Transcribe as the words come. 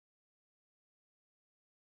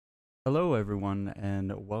Hello, everyone,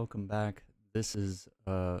 and welcome back. This is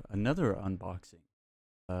another unboxing.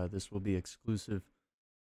 This will be exclusive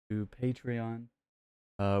to Patreon.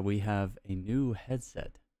 We have a new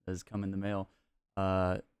headset that has come in the mail.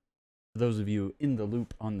 For those of you in the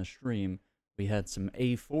loop on the stream, we had some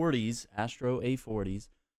A40s, Astro A40s,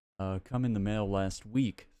 come in the mail last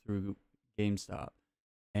week through GameStop.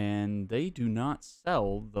 And they do not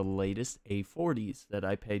sell the latest A40s that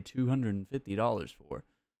I paid $250 for.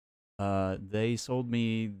 They sold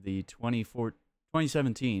me the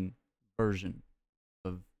 2017 version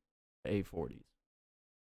of A40s.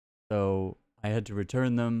 So I had to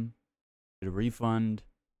return them, get a refund,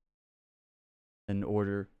 and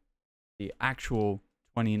order the actual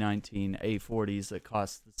 2019 A40s that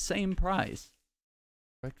cost the same price,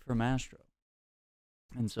 direct from Astro.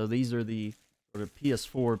 And so these are the sort of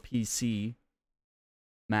PS4, PC,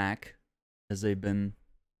 Mac, as they've been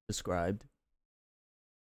described.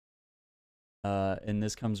 And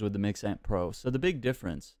this comes with the MixAmp Pro. So the big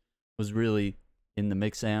difference was really in the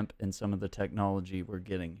MixAmp and some of the technology we're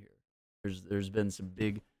getting here. There's been some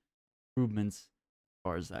big improvements as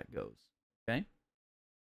far as that goes. Okay.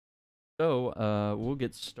 So we'll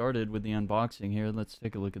get started with the unboxing here. Let's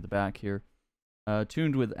take a look at the back here.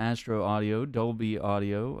 Tuned with Astro Audio, Dolby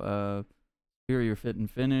Audio, superior fit and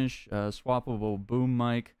finish, swappable boom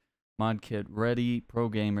mic, mod kit ready, pro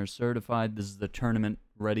gamer certified. This is the tournament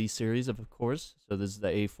ready series, of course. So this is the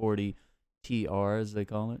A40 TR, as they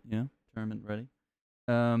call it. Yeah, tournament ready.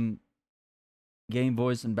 Game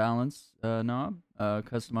voice and balance knob,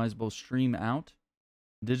 customizable stream out,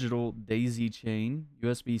 digital daisy chain,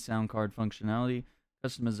 USB sound card functionality,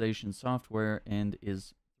 customization software, and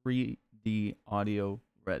is 3D audio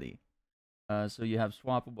ready. So you have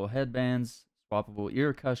swappable headbands, swappable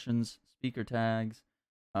ear cushions, speaker tags,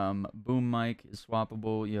 boom mic is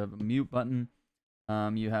swappable. You have a mute button.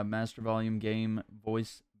 You have master volume, game,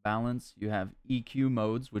 voice balance. You have EQ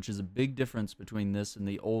modes, which is a big difference between this and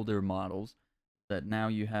the older models. That now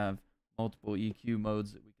you have multiple EQ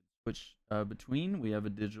modes that we can switch between. We have a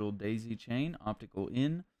digital daisy chain, optical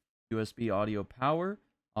in, USB audio power,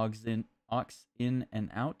 aux in and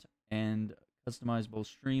out, and customizable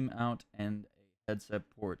stream out, and a headset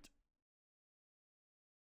port.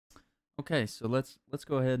 Okay, so let's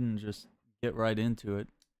go ahead and just get right into it.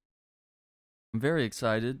 I'm very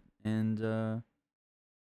excited, and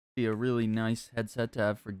be a really nice headset to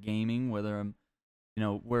have for gaming. Whether I'm,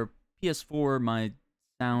 where PS4, my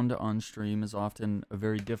sound on stream is often a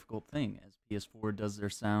very difficult thing, as PS4 does their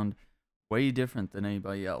sound way different than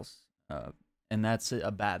anybody else, and that's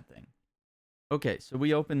a bad thing. Okay, so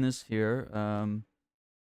we open this here. Kind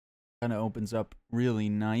of opens up really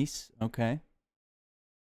nice. Okay.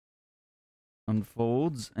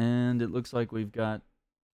 Unfolds, and it looks like we've got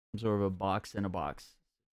some sort of a box in a box.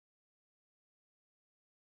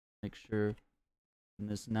 Make sure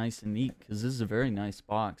this nice and neat, because this is a very nice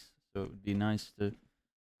box, so it would be nice to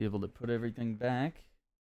be able to put everything back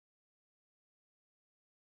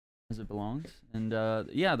as it belongs. And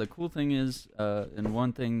yeah, the cool thing is, and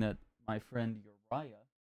one thing that my friend Uriah,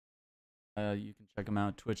 you can check him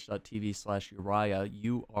out, twitch.tv/Uriah,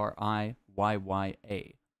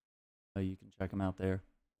 Uriyya. You can check him out there.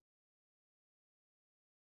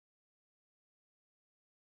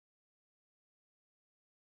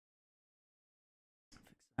 Fix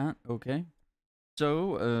that. Okay.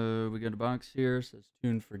 So we got a box here. It says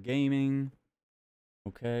tuned for gaming.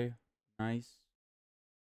 Okay. Nice.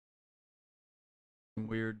 Some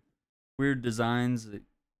weird designs that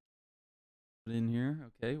put in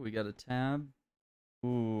here. Okay. We got a tab.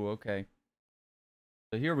 Ooh. Okay.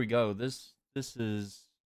 So here we go. This is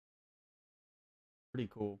pretty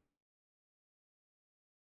cool.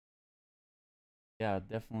 Yeah,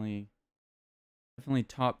 definitely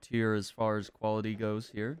top tier as far as quality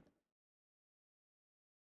goes here.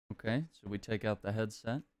 Okay, so we take out the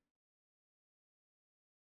headset.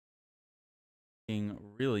 Being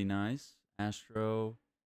really nice. Astro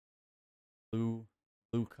blue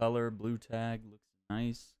color, blue tag, looks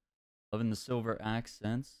nice. Loving the silver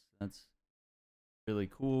accents. That's really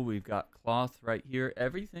cool. We've got cloth right here.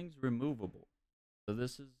 Everything's removable. So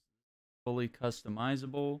this is fully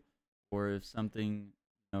customizable, or if something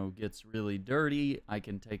gets really dirty, I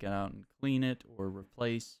can take it out and clean it or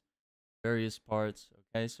replace various parts.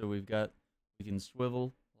 Okay, so we can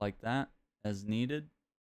swivel like that as needed.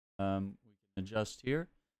 We can adjust here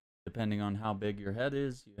depending on how big your head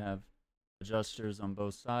is. You have adjusters on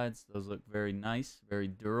both sides. Those look very nice, very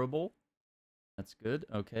durable. That's good.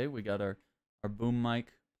 Okay, we got our boom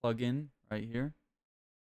mic plug-in right here.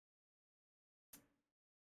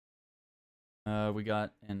 We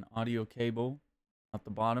got an audio cable at the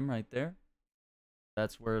bottom right there.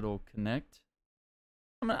 That's where it'll connect.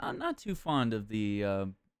 I'm not too fond of the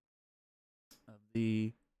oh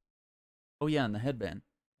yeah, and the headband.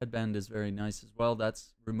 Headband is very nice as well.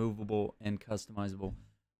 That's removable and customizable.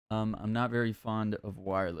 I'm not very fond of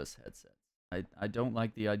wireless headsets. I don't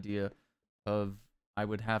like the idea of I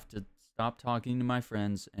would have to stop talking to my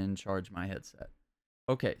friends and charge my headset.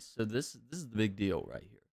 Okay, so this is the big deal right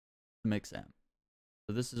here. The MixAmp.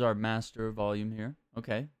 So this is our master volume here.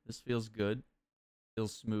 Okay, this feels good.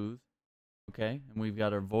 Feels smooth. Okay, and we've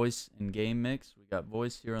got our voice and game mix. We got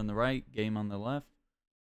voice here on the right, game on the left.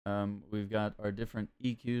 We've got our different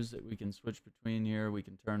EQs that we can switch between here. We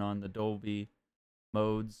can turn on the Dolby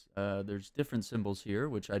modes. There's different symbols here,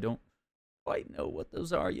 which I don't quite know what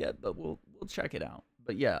those are yet, but we'll check it out.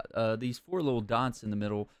 But yeah, these 4 little dots in the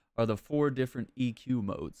middle are the 4 different EQ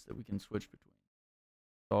modes that we can switch between.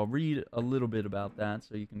 So I'll read a little bit about that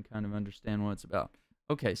so you can kind of understand what it's about.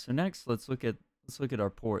 Okay, so next let's look at our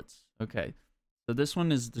ports. Okay, so this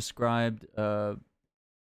one is described as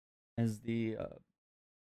the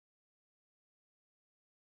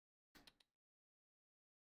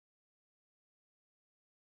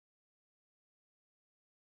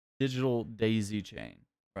digital daisy chain,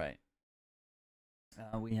 right?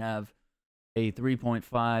 We have a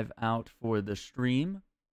 3.5 out for the stream.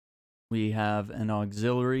 We have an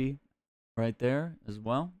auxiliary right there as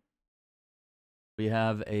well. We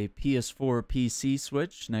have a PS4 PC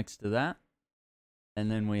switch next to that.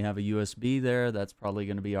 And then we have a USB there. That's probably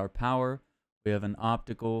going to be our power. We have an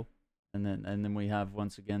optical, and then we have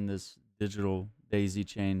once again this digital daisy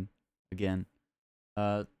chain again.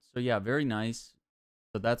 So yeah, very nice.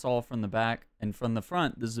 So that's all from the back. And from the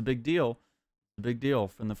front, this is a big deal. A big deal.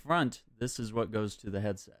 From the front, this is what goes to the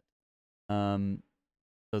headset.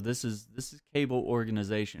 So this is cable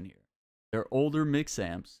organization here. Their older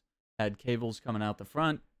MixAmps had cables coming out the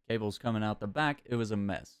front, cables coming out the back. It was a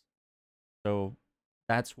mess. So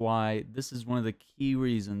that's why this is one of the key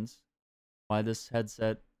reasons why this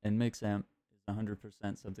headset and MixAmp is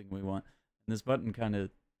 100% something we want. And this button kind of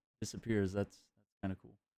disappears. That's kind of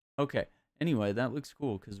cool. Okay. Anyway, that looks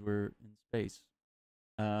cool because we're in space.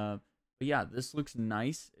 But yeah, this looks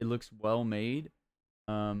nice. It looks well made.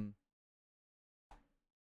 Yeah,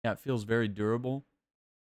 it feels very durable.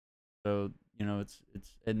 So, you know,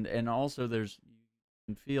 and also you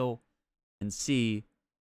can feel and see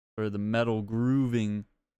sort of the metal grooving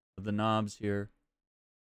of the knobs here.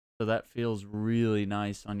 So that feels really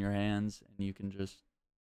nice on your hands, and you can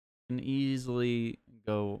easily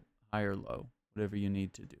go high or low, whatever you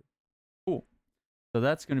need to do. Cool. So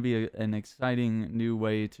that's going to be an exciting new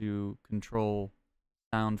way to control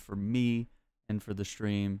sound for me and for the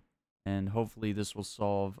stream, and hopefully this will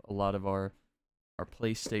solve a lot of our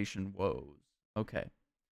PlayStation woes. Okay.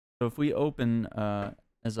 So if we open,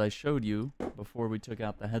 as I showed you before we took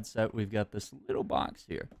out the headset, we've got this little box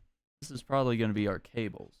here. This is probably going to be our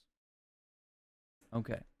cables.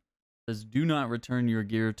 Okay. It says, do not return your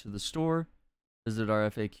gear to the store. Visit our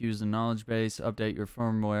FAQs and knowledge base. Update your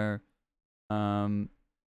firmware.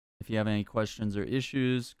 If you have any questions or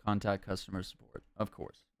issues, contact customer support, of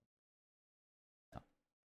course.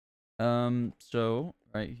 Yeah. So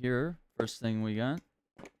right here, first thing we got,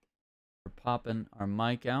 we're popping our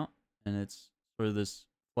mic out, and it's sort of this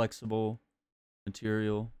flexible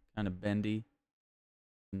material, kind of bendy,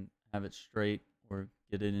 and have it straight or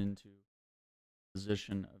get it into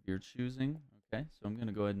position of your choosing. Okay, so I'm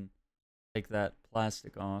gonna go ahead and take that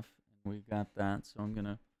plastic off, and we've got that. So I'm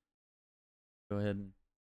gonna go ahead and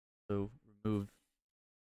remove.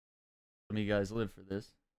 Some of you guys live for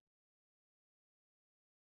this.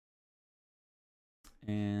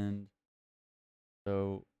 And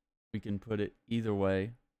so we can put it either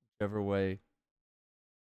way, whichever way you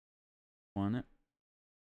want it.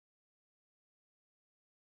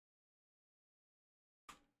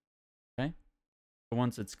 Okay. So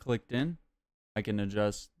once it's clicked in, I can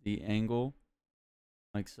adjust the angle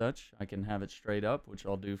like such. I can have it straight up, which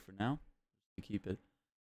I'll do for now to keep it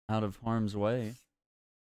out of harm's way.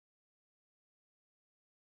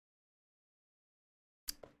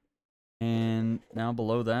 And now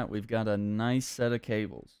below that, we've got a nice set of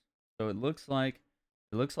cables. So it looks like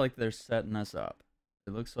they're setting us up.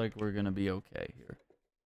 It looks like we're gonna be okay here.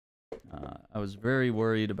 I was very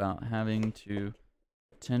worried about having to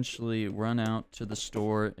potentially run out to the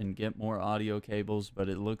store and get more audio cables, but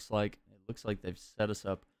it looks like they've set us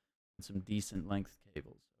up with some decent length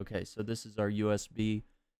cables. Okay, so this is our USB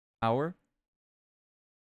power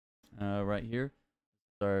right here.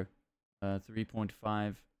 This is our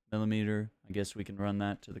 3.5 millimeter. I guess we can run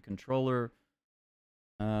that to the controller.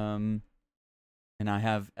 And I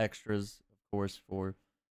have extras, of course, for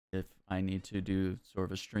if I need to do sort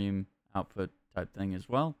of a stream output type thing as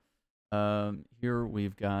well. Here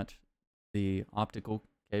we've got the optical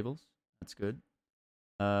cables. That's good.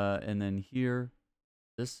 And then here,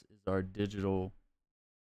 this is our digital,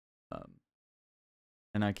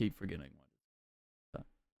 and I keep forgetting what it is.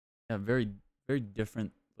 Yeah, very, very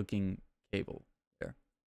different looking cable there.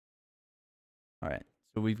 All right,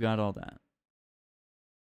 so we've got all that.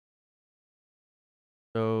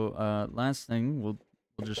 So last thing, we'll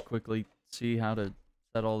just quickly see how to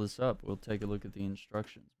set all this up. We'll take a look at the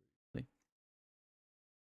instructions. See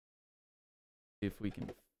if we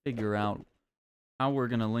can figure out how we're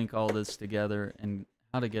going to link all this together and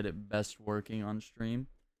how to get it best working on stream,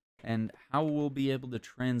 and how we'll be able to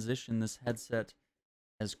transition this headset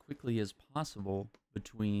as quickly as possible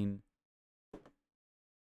between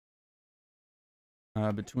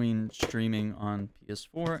streaming on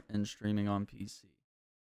PS4 and streaming on PC.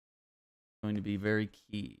 Going to be very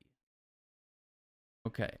key.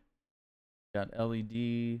 Okay, got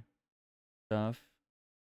LED stuff,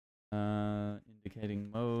 indicating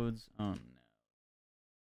modes. Oh no.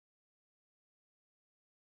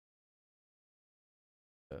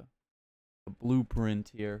 A blueprint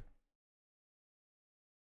here.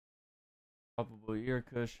 Swappable ear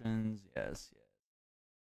cushions. Yes, yes.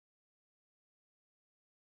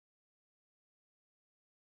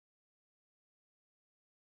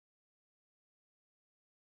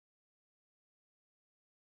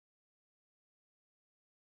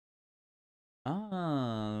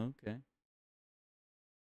 Ah, okay.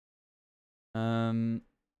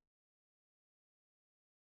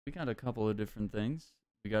 We got a couple of different things.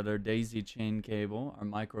 We got our daisy chain cable, our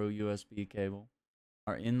micro USB cable,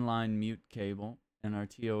 our inline mute cable, and our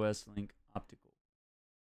TOS link optical.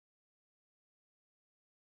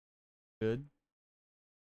 Good.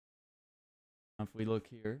 Now if we look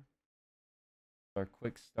here, our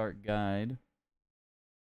quick start guide.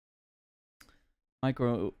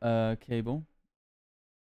 Micro cable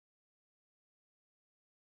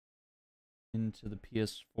into the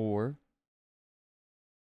PS4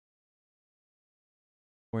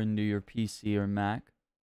 or into your PC or Mac.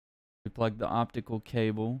 We plug the optical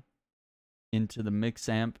cable into the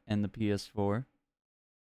MixAmp and the PS4.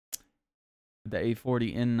 The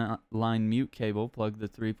A40 inline mute cable, plug the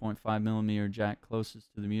 3.5mm jack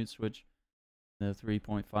closest to the mute switch, the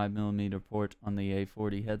 3.5mm port on the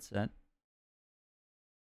A40 headset.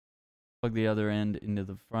 Plug the other end into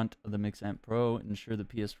the front of the MixAmp Pro. Ensure the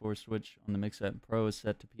PS4 switch on the MixAmp Pro is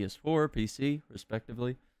set to PS4, PC,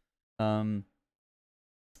 respectively. Once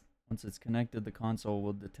it's connected, the console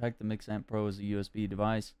will detect the MixAmp Pro as a USB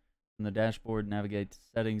device. From the dashboard, navigate to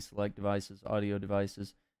settings, select devices, audio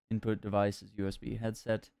devices, input device is USB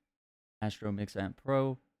headset, Astro MixAmp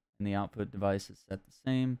Pro, and the output device is set the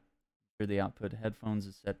same. Ensure the output headphones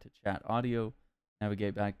is set to chat audio.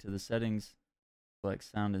 Navigate back to the settings, select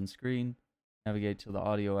sound and screen, navigate to the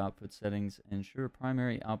audio output settings, and ensure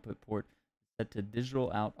primary output port is set to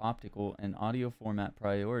digital out optical and audio format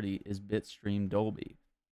priority is bitstream Dolby.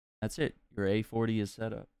 That's it. Your A40 is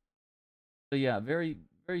set up. So yeah, very,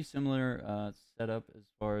 very similar setup as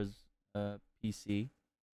far as PC.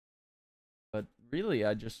 But really,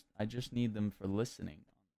 I just need them for listening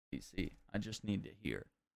on PC. I just need to hear.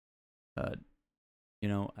 You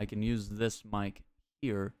know, I can use this mic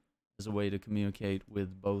here as a way to communicate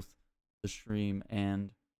with both the stream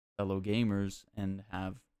and fellow gamers and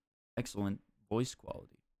have excellent voice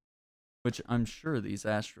quality, which I'm sure these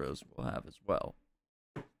Astros will have as well.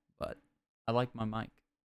 But I like my mic.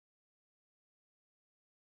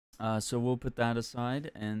 So we'll put that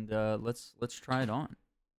aside and let's try it on.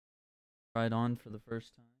 Try it on for the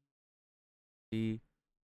first time. See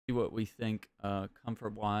what we think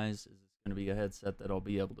comfort-wise. Is this going to be a headset that I'll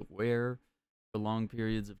be able to wear for long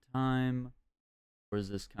periods of time, or is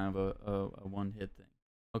this kind of a one-hit thing?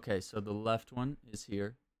 Okay, so the left one is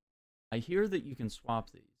here. I hear that you can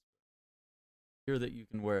swap these. I hear that you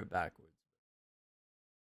can wear it backwards.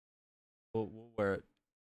 We'll wear it.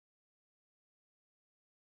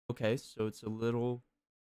 Okay, so it's a little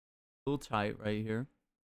tight right here.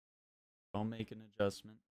 I'll make an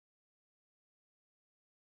adjustment.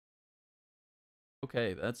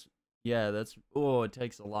 Okay, that's oh, it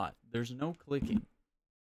takes a lot. There's no clicking.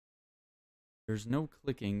 There's no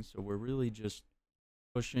clicking, so we're really just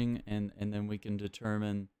pushing, and then we can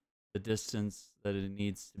determine the distance that it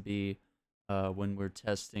needs to be when we're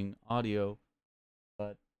testing audio.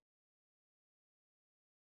 But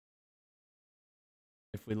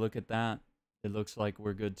if we look at that, it looks like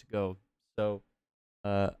we're good to go. So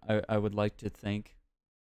I would like to thank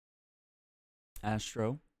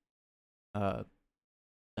Astro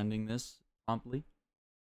sending this promptly.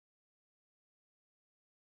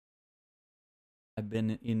 I've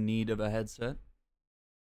been in need of a headset,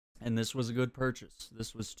 and this was a good purchase.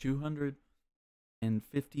 This was $250.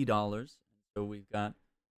 So we've got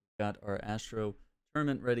our Astro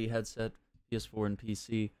tournament ready headset, PS4 and PC.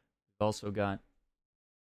 We've also got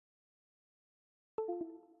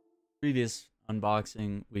previous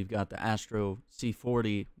unboxing. We've got the Astro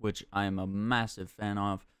A40, which I am a massive fan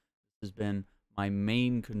of. This has been my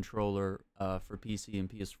main controller for PC and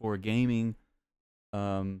PS4 gaming.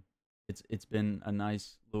 It's been a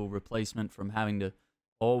nice little replacement from having to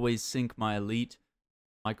always sync my Elite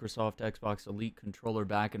Microsoft Xbox Elite controller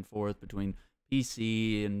back and forth between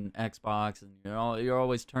PC and Xbox, and you're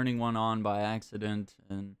always turning one on by accident,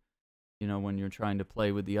 and when you're trying to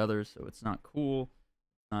play with the other, so it's not cool.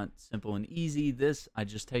 It's not simple and easy. This, I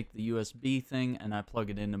just take the USB thing and I plug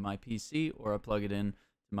it into my PC, or I plug it in to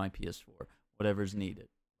my PS4, whatever's needed,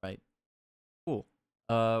 right? Cool.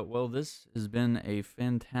 Well, this has been a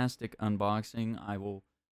fantastic unboxing. I will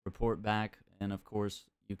report back, and of course,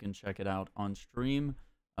 you can check it out on stream.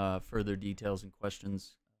 Further details and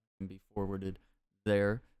questions can be forwarded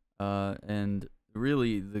there. And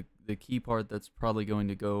really, the key part that's probably going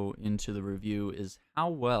to go into the review is how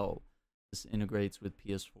well this integrates with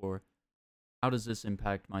PS4. How does this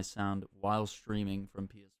impact my sound while streaming from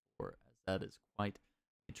PS4? As that is quite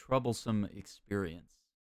a troublesome experience.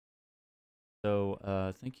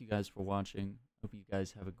 So thank you guys for watching. Hope you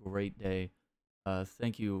guys have a great day.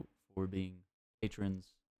 Thank you for being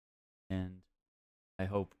patrons, and I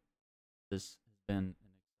hope this has been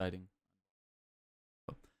an exciting.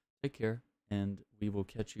 So take care, and we will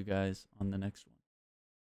catch you guys on the next one.